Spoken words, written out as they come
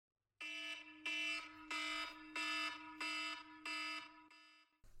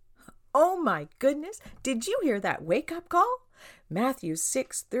Oh my goodness, did you hear that wake-up call? Matthew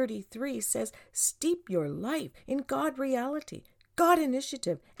 6:33 says, steep your life in God reality, God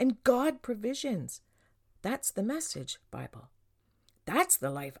initiative, and God provisions. That's the Message Bible. That's the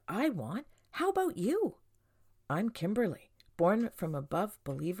life I want. How about you? I'm Kimberly, born from above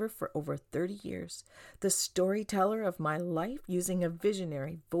believer for over 30 years, the storyteller of my life using a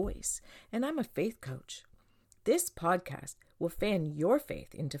visionary voice, and I'm a faith coach. This podcast will fan your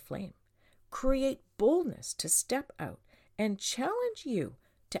faith into flame, create boldness to step out, and challenge you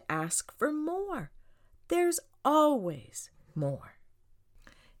to ask for more. There's always more.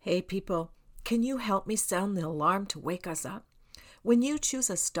 Hey people, can you help me sound the alarm to wake us up? When you choose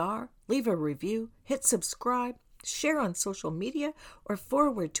a star, leave a review, hit subscribe, share on social media, or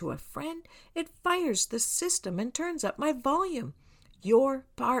forward to a friend, it fires the system and turns up my volume. Your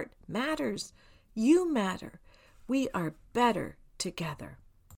part matters. You matter. We are better together.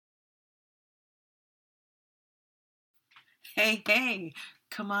 Hey,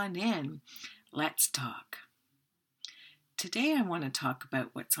 come on in. Let's talk. Today I want to talk about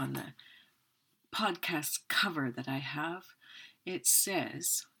what's on the podcast cover that I have. It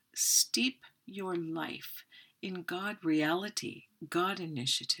says, steep your life in God reality, God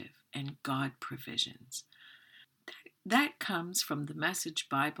initiative, and God provisions. That comes from the Message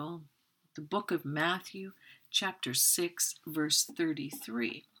Bible, the book of Matthew, chapter 6, verse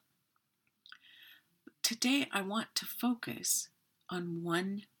 33. Today I want to focus on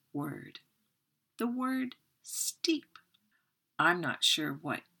one word, the word steep. I'm not sure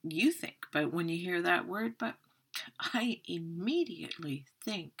what you think about when you hear that word, but I immediately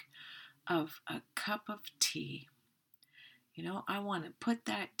think of a cup of tea. You know, I want to put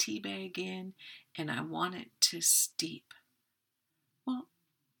that tea bag in and I want it to steep. Well,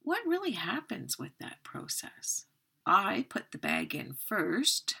 what really happens with that process? I put the bag in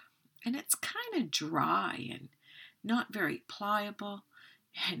first and it's kind of dry and not very pliable.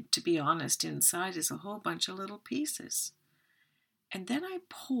 And to be honest, inside is a whole bunch of little pieces. And then I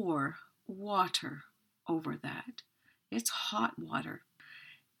pour water over that. It's hot water.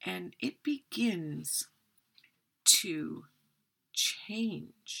 And it begins to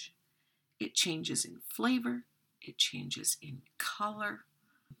change. It changes in flavor. It changes in color.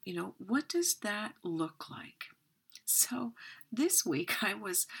 You know, what does that look like? So this week I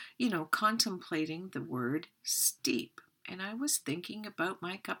was, contemplating the word steep. And I was thinking about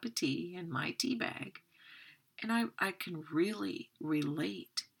my cup of tea and my tea bag. And I can really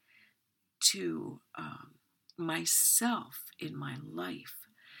relate to myself in my life.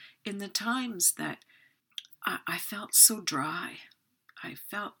 In the times that I felt so dry, I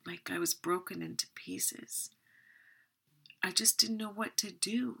felt like I was broken into pieces. I just didn't know what to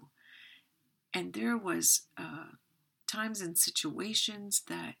do. And there was times and situations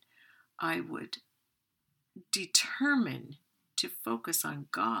that I would determine to focus on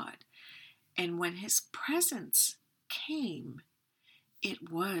God. And when His presence came,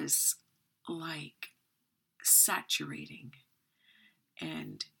 it was like saturating,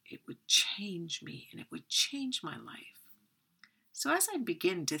 and it would change me and it would change my life. So as I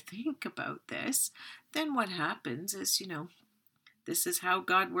begin to think about this, then what happens is, this is how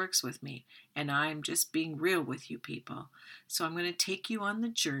God works with me, and I'm just being real with you people. So I'm going to take you on the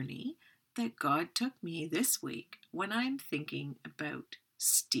journey that God took me this week when I'm thinking about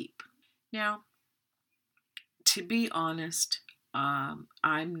steep. Now, to be honest, I'm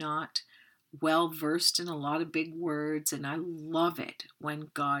not well versed in a lot of big words, and I love it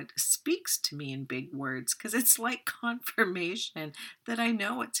when God speaks to me in big words because it's like confirmation that I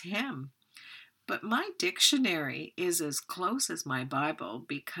know it's Him. But my dictionary is as close as my Bible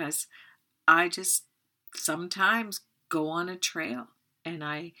because I just sometimes go on a trail and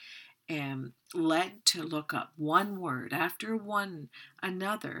I am led to look up one word after one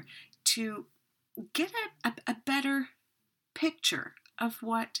another to get a better picture of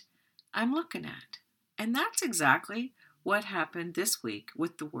what I'm looking at. And that's exactly what happened this week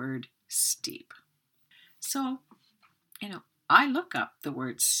with the word steep. So, I look up the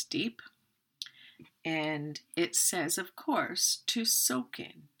word steep, and it says, of course, to soak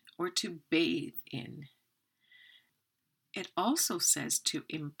in or to bathe in. It also says to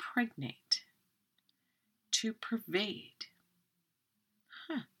impregnate, to pervade.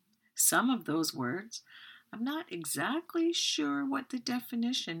 Some of those words, I'm not exactly sure what the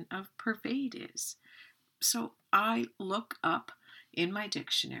definition of pervade is. So I look up in my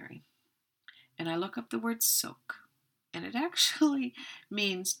dictionary and I look up the word soak. And it actually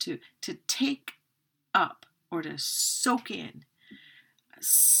means to take up or to soak in,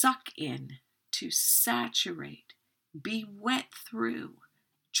 suck in, to saturate, be wet through,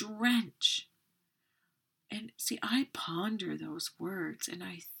 drench. And see, I ponder those words and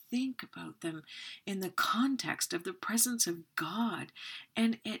I think about them in the context of the presence of God,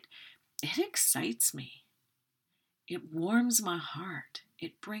 and it excites me. It warms my heart.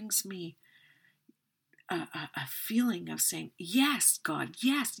 It brings me a feeling of saying, yes, God,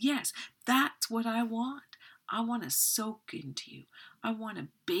 yes, yes, that's what I want. I want to soak into you. I want to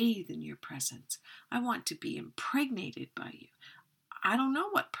bathe in your presence. I want to be impregnated by you. I don't know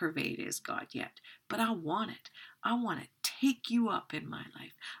what pervade is, God, yet, but I want it. I want to take you up in my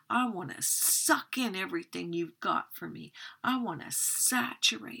life. I want to suck in everything you've got for me. I want to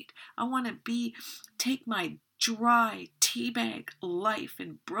saturate. I want to take my dry teabag life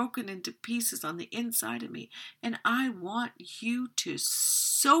and broken into pieces on the inside of me. And I want you to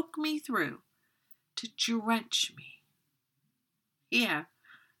soak me through, to drench me. Yeah,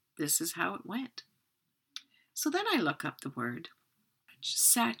 this is how it went. So then I look up the word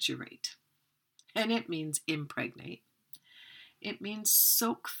saturate, and it means impregnate. It means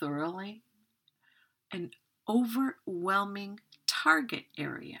soak thoroughly, an overwhelming target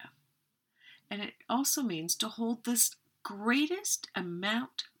area. And it also means to hold this greatest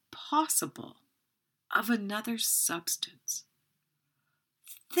amount possible of another substance.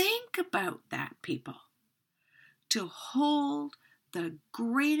 Think about that, people. To hold the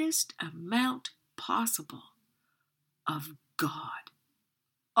greatest amount possible of God.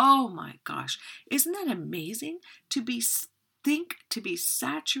 Oh my gosh, isn't that amazing? To be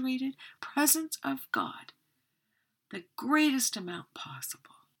saturated presence of God, the greatest amount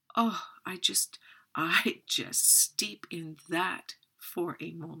possible. Oh, I just steep in that for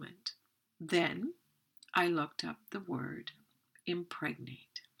a moment. Then I looked up the word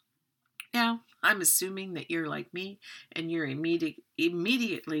impregnate. Now, I'm assuming that you're like me and you're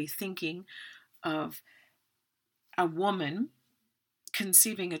immediately thinking of a woman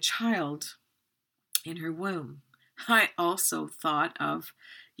conceiving a child in her womb. I also thought of,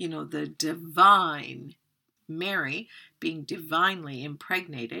 the divine Mary being divinely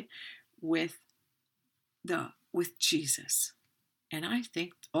impregnated with Jesus. And I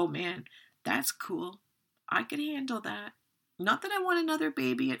think, oh man, that's cool. I can handle that. Not that I want another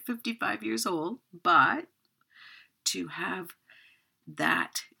baby at 55 years old, but to have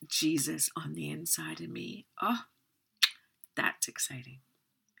that Jesus on the inside of me, oh, that's exciting.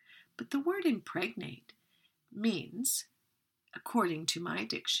 But the word impregnate means, according to my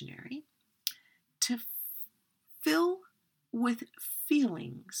dictionary, to fill with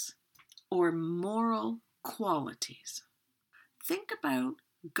feelings or moral qualities. Think about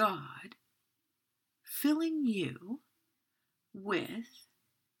God filling you with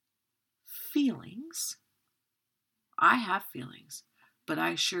feelings. I have feelings, but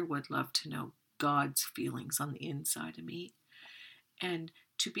I sure would love to know God's feelings on the inside of me. And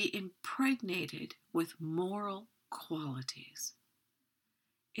to be impregnated with moral qualities.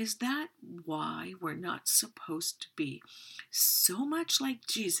 Is that why we're not supposed to be so much like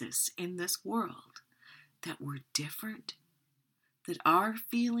Jesus in this world, that we're different? That our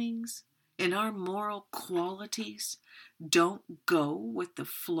feelings and our moral qualities don't go with the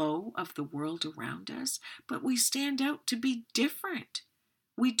flow of the world around us, but we stand out to be different.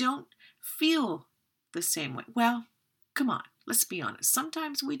 We don't feel the same way. Well, come on, let's be honest.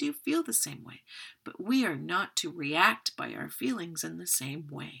 Sometimes we do feel the same way, but we are not to react by our feelings in the same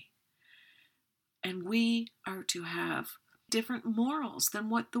way. And we are to have different morals than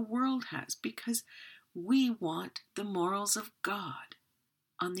what the world has, because we want the morals of God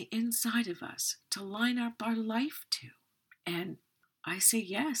on the inside of us to line up our life to. And I say,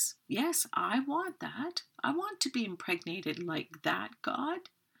 yes, I want that. I want to be impregnated like that, God.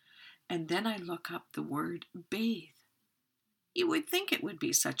 And then I look up the word bathe. You would think it would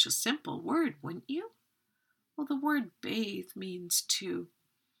be such a simple word, wouldn't you? Well, the word bathe means to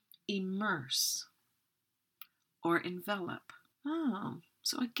immerse or envelop. Oh,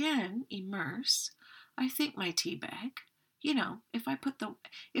 so again, immerse. I think my tea bag.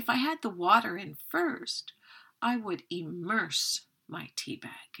 If I had the water in first, I would immerse my tea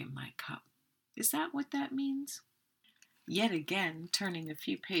bag in my cup. Is that what that means? Yet again, turning a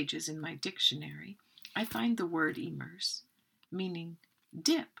few pages in my dictionary, I find the word immerse, meaning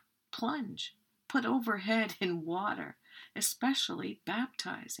dip, plunge, put overhead in water, especially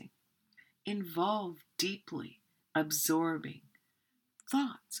baptizing, involve deeply, absorbing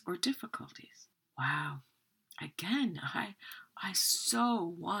thoughts or difficulties. Wow. Again, I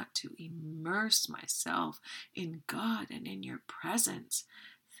so want to immerse myself in God and in your presence.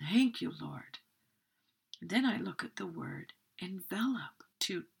 Thank you, Lord. And then I look at the word envelop,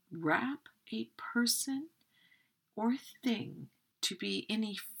 to wrap a person or thing to be in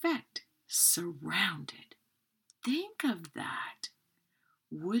effect surrounded. Think of that.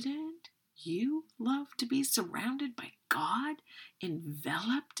 Wouldn't you love to be surrounded by God,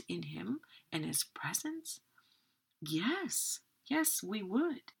 enveloped in Him and His presence? Yes, we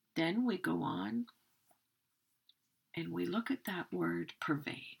would. Then we go on and we look at that word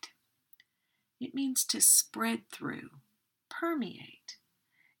pervade. It means to spread through, permeate.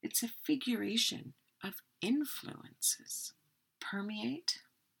 It's a figuration of influences. Permeate,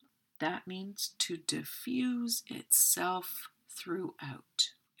 that means to diffuse itself throughout.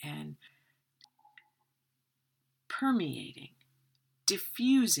 And permeating,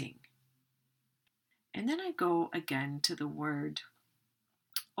 diffusing. And then I go again to the word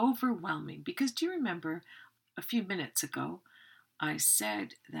overwhelming, because do you remember a few minutes ago I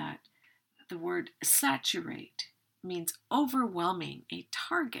said that the word saturate means overwhelming a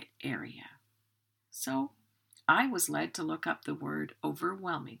target area. So I was led to look up the word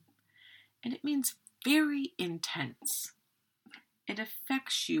overwhelming, and it means very intense. It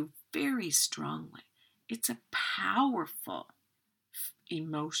affects you very strongly. It's a powerful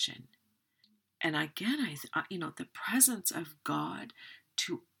emotion. And again, the presence of God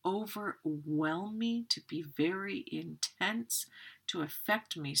to overwhelm me, to be very intense, to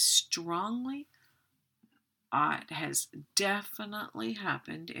affect me strongly, it has definitely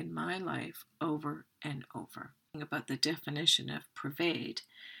happened in my life over and over. About the definition of pervade,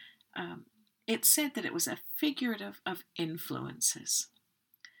 it said that it was a figurative of influences.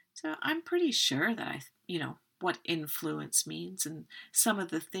 So I'm pretty sure that what influence means and some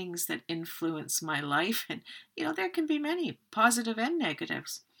of the things that influence my life. And, there can be many positive and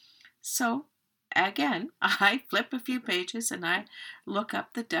negatives. So again, I flip a few pages and I look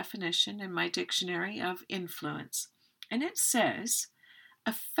up the definition in my dictionary of influence. And it says,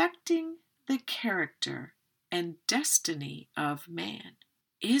 affecting the character and destiny of man.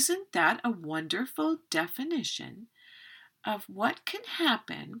 Isn't that a wonderful definition of what can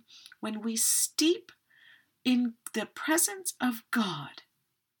happen when we steep in the presence of God?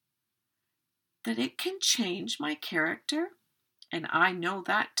 That it can change my character, and I know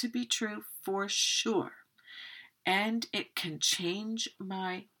that to be true for sure. And it can change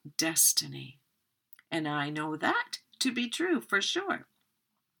my destiny, and I know that to be true for sure.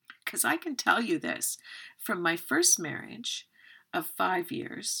 Because I can tell you this, from my first marriage of 5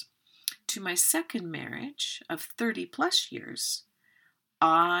 years to my second marriage of 30 plus years,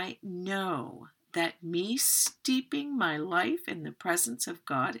 I know that me steeping my life in the presence of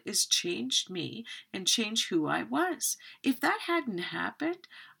God has changed me and changed who I was. If that hadn't happened,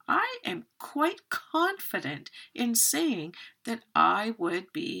 I am quite confident in saying that I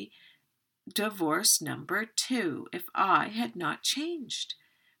would be divorce number 2 if I had not changed.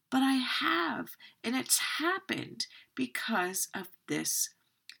 But I have, and it's happened because of this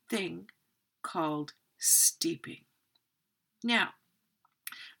thing called steeping. Now,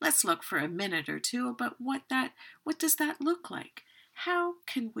 let's look for a minute or two about what does that look like? How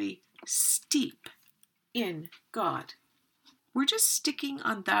can we steep in God? We're just sticking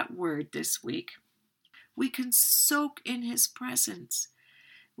on that word this week. We can soak in His presence.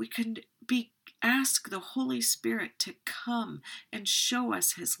 We can ask the Holy Spirit to come and show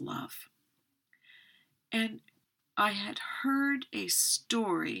us His love. And I had heard a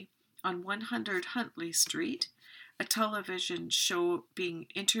story on 100 Huntley Street, a television show being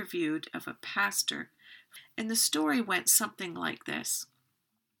interviewed of a pastor. And the story went something like this.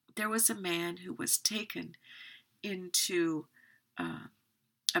 There was a man who was taken into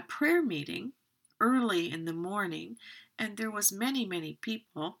a prayer meeting early in the morning, and there was many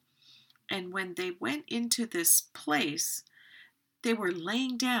people. And when they went into this place, they were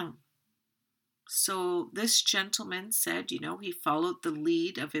laying down. So this gentleman said, he followed the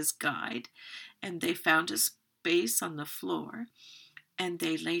lead of his guide, and they found a space on the floor, and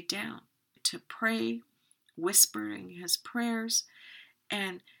they lay down to pray, whispering his prayers.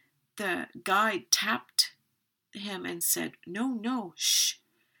 And the guide tapped him and said, no, shh.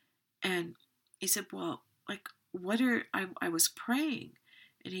 And he said, well, I was praying.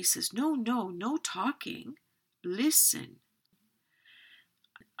 And he says, no talking. Listen.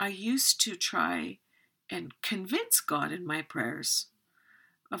 I used to try and convince God in my prayers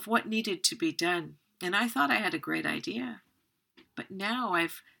of what needed to be done. And I thought I had a great idea. But now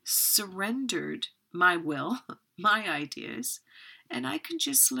I've surrendered my will, my ideas, and I can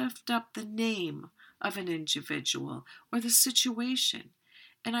just lift up the name of an individual or the situation.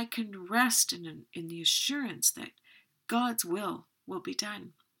 And I can rest in the assurance that God's will be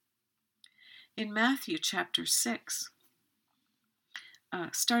done. In Matthew chapter 6,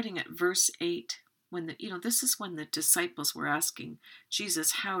 starting at verse 8, This is when the disciples were asking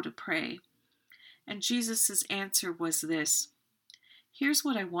Jesus how to pray. And Jesus' answer was this: here's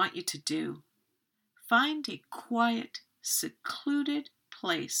what I want you to do. Find a quiet, secluded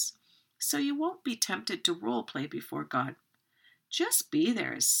place so you won't be tempted to role play before God. Just be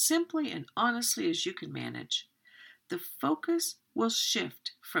there as simply and honestly as you can manage. The focus will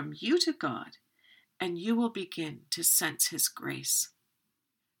shift from you to God, and you will begin to sense His grace.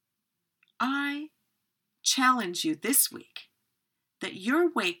 I challenge you this week that your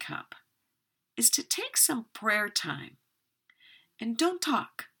wake up is to take some prayer time and don't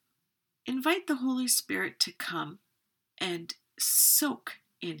talk. Invite the Holy Spirit to come and soak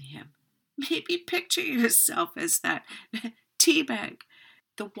in Him. Maybe picture yourself as that tea bag,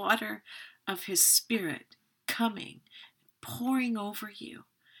 the water of His Spirit coming, pouring over you.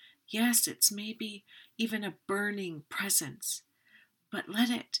 Yes, it's maybe even a burning presence, but let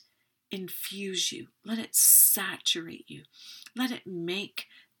it infuse you. Let it saturate you. Let it make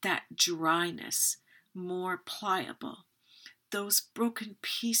that dryness more pliable, those broken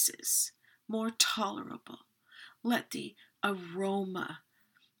pieces more tolerable. Let the aroma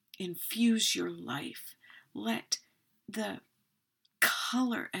infuse your life. Let the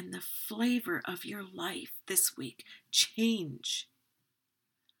color and the flavor of your life this week change.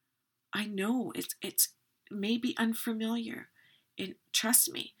 I know it's maybe unfamiliar.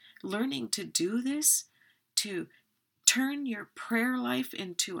 Trust me, learning to do this, to turn your prayer life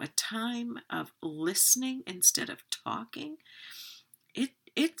into a time of listening instead of talking,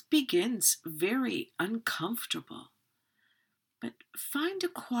 it begins very uncomfortable. But find a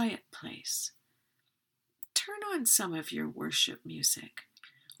quiet place. Turn on some of your worship music.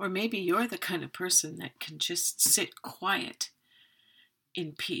 Or maybe you're the kind of person that can just sit quiet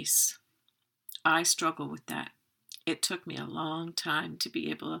in peace. I struggle with that. It took me a long time to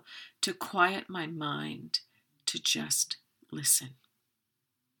be able to quiet my mind to just listen.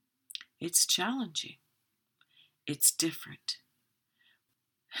 It's challenging. It's different.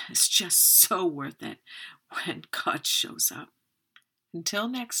 It's just so worth it when God shows up. Until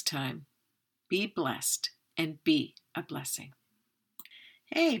next time, be blessed and be a blessing.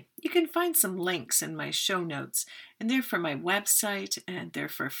 Hey, you can find some links in my show notes, and they're for my website, and they're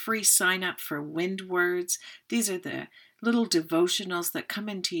for free sign up for Wind Words. These are the little devotionals that come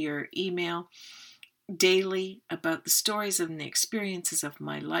into your email daily about the stories and the experiences of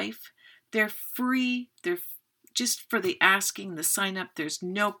my life. They're free. They're just for the asking, the sign up. There's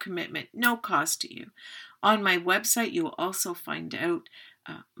no commitment, no cost to you. On my website, you will also find out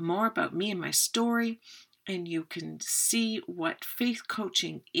more about me and my story, and you can see what faith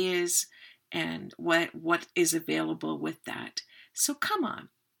coaching is and what is available with that. So come on,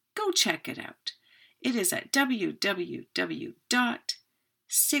 go check it out. It is at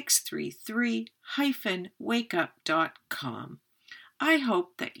www.633-wakeup.com. I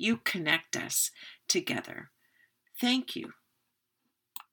hope that you connect us together. Thank you